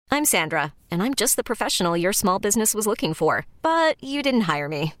I'm Sandra, and I'm just the professional your small business was looking for. But you didn't hire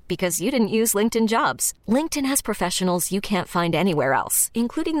me because you didn't use LinkedIn Jobs. LinkedIn has professionals you can't find anywhere else,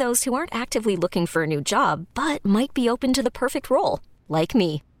 including those who aren't actively looking for a new job, but might be open to the perfect role, like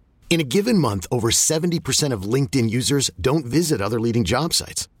me. In a given month, over 70% of LinkedIn users don't visit other leading job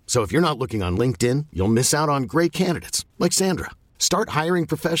sites. So if you're not looking on LinkedIn, you'll miss out on great candidates like Sandra. Start hiring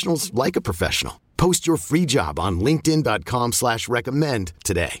professionals like a professional. Post your free job on linkedin.com/recommend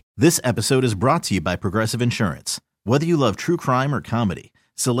today. This episode is brought to you by Progressive Insurance. Whether you love true crime or comedy,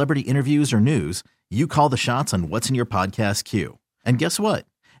 celebrity interviews or news, you call the shots on what's in your podcast queue. And guess what?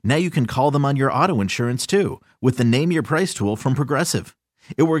 Now you can call them on your auto insurance too with the Name Your Price tool from Progressive.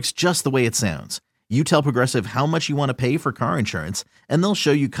 It works just the way it sounds. You tell Progressive how much you want to pay for car insurance, and they'll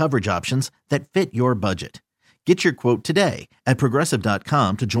show you coverage options that fit your budget. Get your quote today at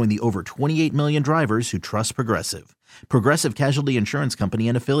Progressive.com to join the over 28 million drivers who trust Progressive. Progressive Casualty Insurance Company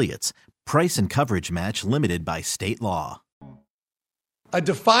and Affiliates. Price and coverage match limited by state law. A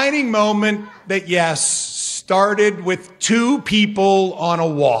defining moment that, yes, started with two people on a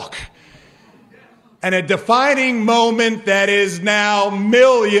walk. And a defining moment that is now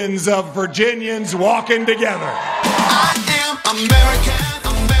millions of Virginians walking together. I am American.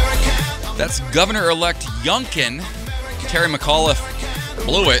 That's Governor-elect Youngkin. Terry McAuliffe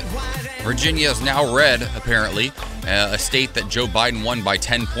blew it. Virginia is now red, apparently, a state that Joe Biden won by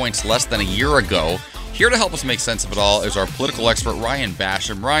 10 points less than a year ago. Here to help us make sense of it all is our political expert, Ryan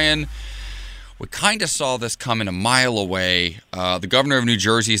Basham. Ryan, we kind of saw this coming a mile away. The governor of New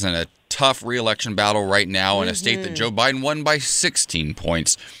Jersey is in a tough re-election battle right now in a state that Joe Biden won by 16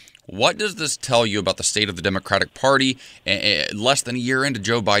 points. What does this tell you about the state of the Democratic Party less than a year into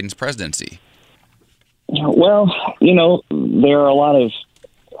Joe Biden's presidency? Well, there are a lot of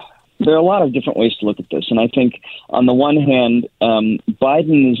different ways to look at this, and I think on the one hand,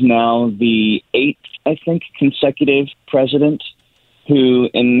 Biden is now the 8th, I think, consecutive president who,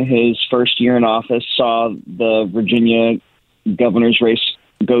 in his first year in office, saw the Virginia governor's race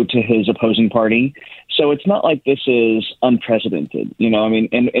go to his opposing party. So it's not like this is unprecedented, and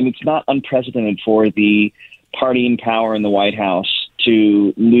it's not unprecedented for the party in power in the White House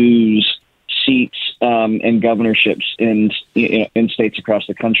to lose seats and governorships in states across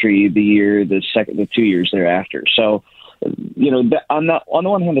the country the 2 years thereafter. So, on the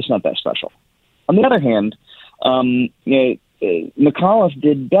one hand, it's not that special. On the other hand, McAuliffe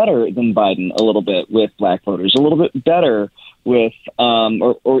did better than Biden a little bit with black voters, a little bit better with,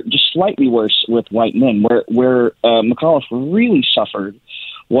 or just slightly worse with white men. Where McAuliffe really suffered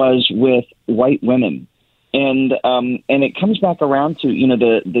was with white women, and it comes back around to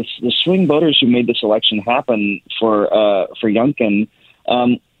the swing voters who made this election happen for Youngkin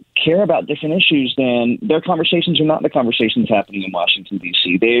care about different issues than their conversations are not the conversations happening in Washington,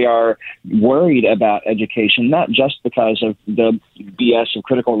 D.C. They are worried about education, not just because of the BS of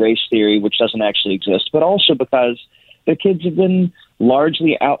critical race theory, which doesn't actually exist, but also because their kids have been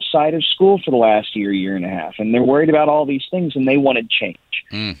largely outside of school for the last year and a half, and they're worried about all these things, and they wanted change.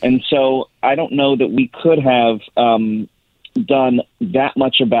 And so I don't know that we could have done that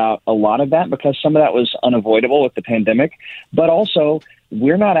much about a lot of that because some of that was unavoidable with the pandemic, but also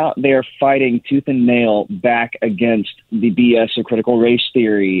we're not out there fighting tooth and nail back against the BS of critical race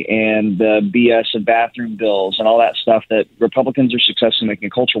theory and the BS of bathroom bills and all that stuff that Republicans are successfully making a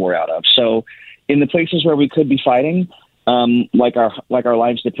culture war out of. So in the places where we could be fighting, like our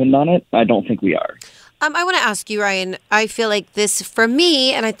lives depend on it, I don't think we are. I want to ask you, Ryan, I feel like this, for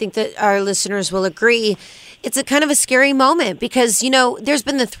me, and I think that our listeners will agree, it's a kind of a scary moment because, there's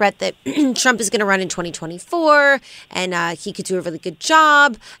been the threat that Trump is going to run in 2024 and he could do a really good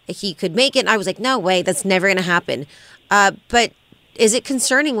job. He could make it. And I was like, no way, that's never going to happen. But is it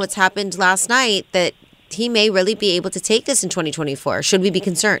concerning what's happened last night that he may really be able to take this in 2024? Should we be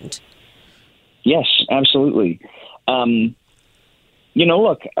concerned? Yes, absolutely.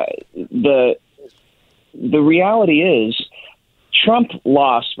 Look, the reality is Trump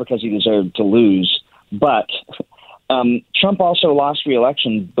lost because he deserved to lose, but Trump also lost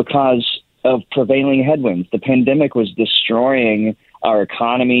re-election because of prevailing headwinds. The pandemic was destroying our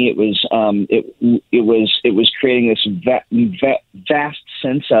economy. It was creating this vast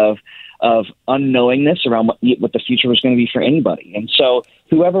sense of unknowingness around what the future was going to be for anybody. And so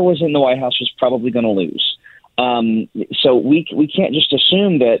whoever was in the White House was probably going to lose. So we can't just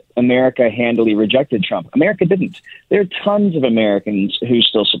assume that America handily rejected Trump. America didn't. There are tons of Americans who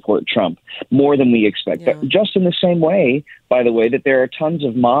still support Trump, more than we expect. Yeah. Just in the same way, by the way, that there are tons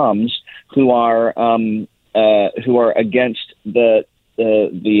of moms who are against the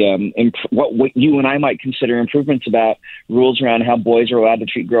what you and I might consider improvements about rules around how boys are allowed to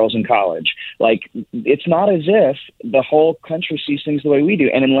treat girls in college. Like, it's not as if the whole country sees things the way we do.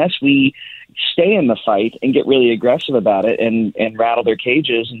 And unless we stay in the fight and get really aggressive about it and rattle their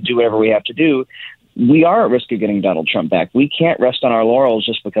cages and do whatever we have to do, we are at risk of getting Donald Trump back. We can't rest on our laurels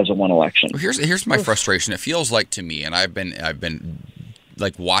just because of one election. Well, here's my frustration. It feels like to me, and I've been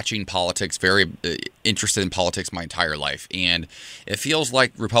like watching politics, very interested in politics my entire life, and it feels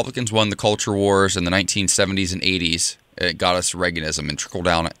like Republicans won the culture wars in the 1970s and 80s. It got us Reaganism and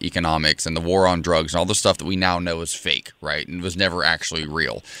trickle-down economics and the war on drugs and all the stuff that we now know is fake, right, and was never actually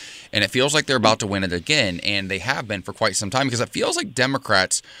real. And it feels like they're about to win it again, and they have been for quite some time, because it feels like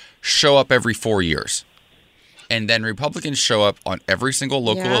Democrats show up every 4 years. And then Republicans show up on every single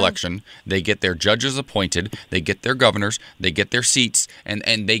local election. They get their judges appointed. They get their governors. They get their seats. And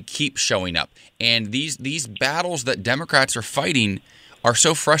they keep showing up. And these battles that Democrats are fighting are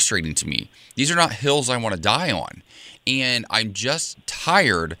so frustrating to me. These are not hills I want to die on. And I'm just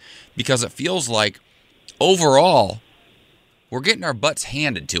tired because it feels like overall we're getting our butts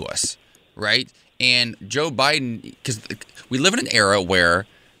handed to us, right? And Joe Biden, because we live in an era where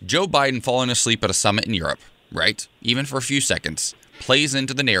Joe Biden falling asleep at a summit in Europe, right, even for a few seconds, plays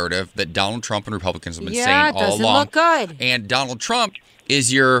into the narrative that Donald Trump and Republicans have been saying all along. Yeah, it doesn't look good. And Donald Trump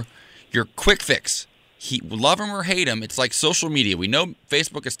is your quick fix. Love him or hate him, it's like social media. We know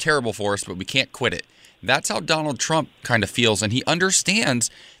Facebook is terrible for us, but we can't quit it. That's how Donald Trump kind of feels, and he understands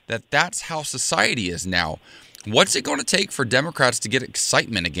that that's how society is now. What's it going to take for Democrats to get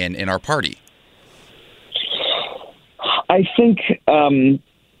excitement again in our party? I think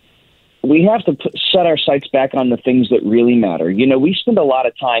we have to set our sights back on the things that really matter. You know, we spend a lot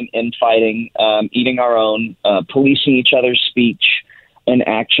of time infighting, eating our own, policing each other's speech and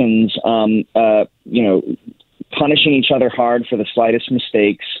actions, punishing each other hard for the slightest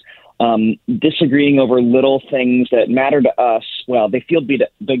mistakes, disagreeing over little things that matter to us. Well, they feel big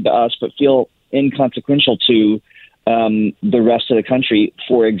to us, but feel inconsequential to the rest of the country.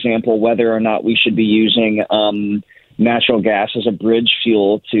 For example, whether or not we should be using natural gas as a bridge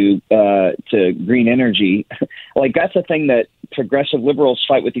fuel to green energy. Like, that's a thing that progressive liberals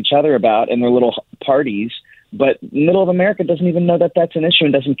fight with each other about in their little parties, but middle of America doesn't even know that that's an issue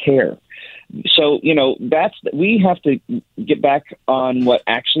and doesn't care. So, we have to get back on what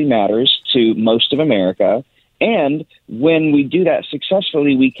actually matters to most of America. And when we do that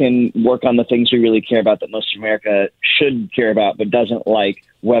successfully, we can work on the things we really care about that most of America should care about, but doesn't like,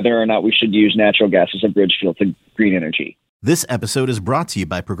 whether or not we should use natural gas as a bridge fuel to green energy. This episode is brought to you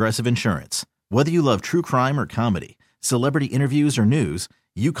by Progressive Insurance. Whether you love true crime or comedy, celebrity interviews or news,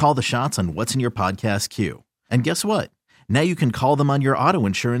 you call the shots on what's in your podcast queue. And guess what? Now you can call them on your auto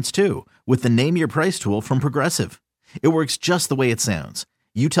insurance too, with the Name Your Price tool from Progressive. It works just the way it sounds.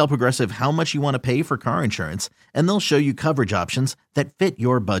 You tell Progressive how much you want to pay for car insurance, and they'll show you coverage options that fit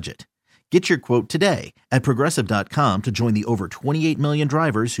your budget. Get your quote today at Progressive.com to join the over 28 million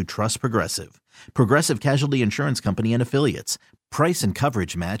drivers who trust Progressive. Progressive Casualty Insurance Company and Affiliates. Price and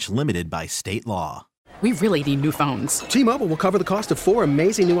coverage match limited by state law. We really need new phones. T-Mobile will cover the cost of 4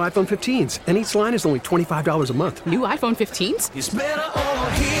 amazing new iPhone 15s, and each line is only $25 a month. New iPhone 15s? It's better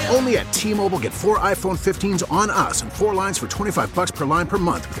over here. Only at T-Mobile, get 4 iPhone 15s on us and 4 lines for $25 per line per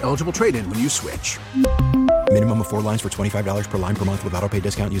month with eligible trade-in when you switch. Minimum of 4 lines for $25 per line per month with autopay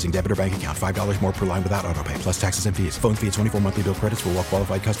discount using debit or bank account. $5 more per line without autopay, plus taxes and fees. Phone fee at 24 monthly bill credits for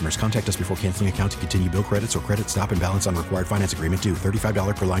well-qualified customers. Contact us before canceling account to continue bill credits or credit stop and balance on required finance agreement due.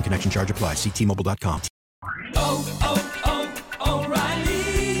 $35 per line connection charge applies. See T-Mobile.com.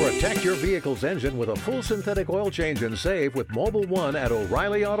 O'Reilly. Protect your vehicle's engine with a full synthetic oil change and save with Mobile One at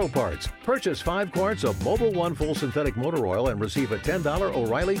O'Reilly Auto Parts. Purchase 5 quarts of Mobile One full synthetic motor oil and receive a $10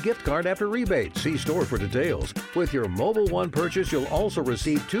 O'Reilly gift card after rebate. See store for details. With your Mobile One purchase, you'll also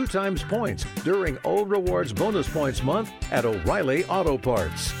receive 2 times points during O Rewards Bonus Points Month at O'Reilly Auto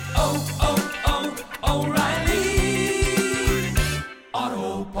Parts. O'Reilly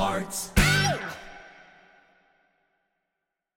Auto Parts.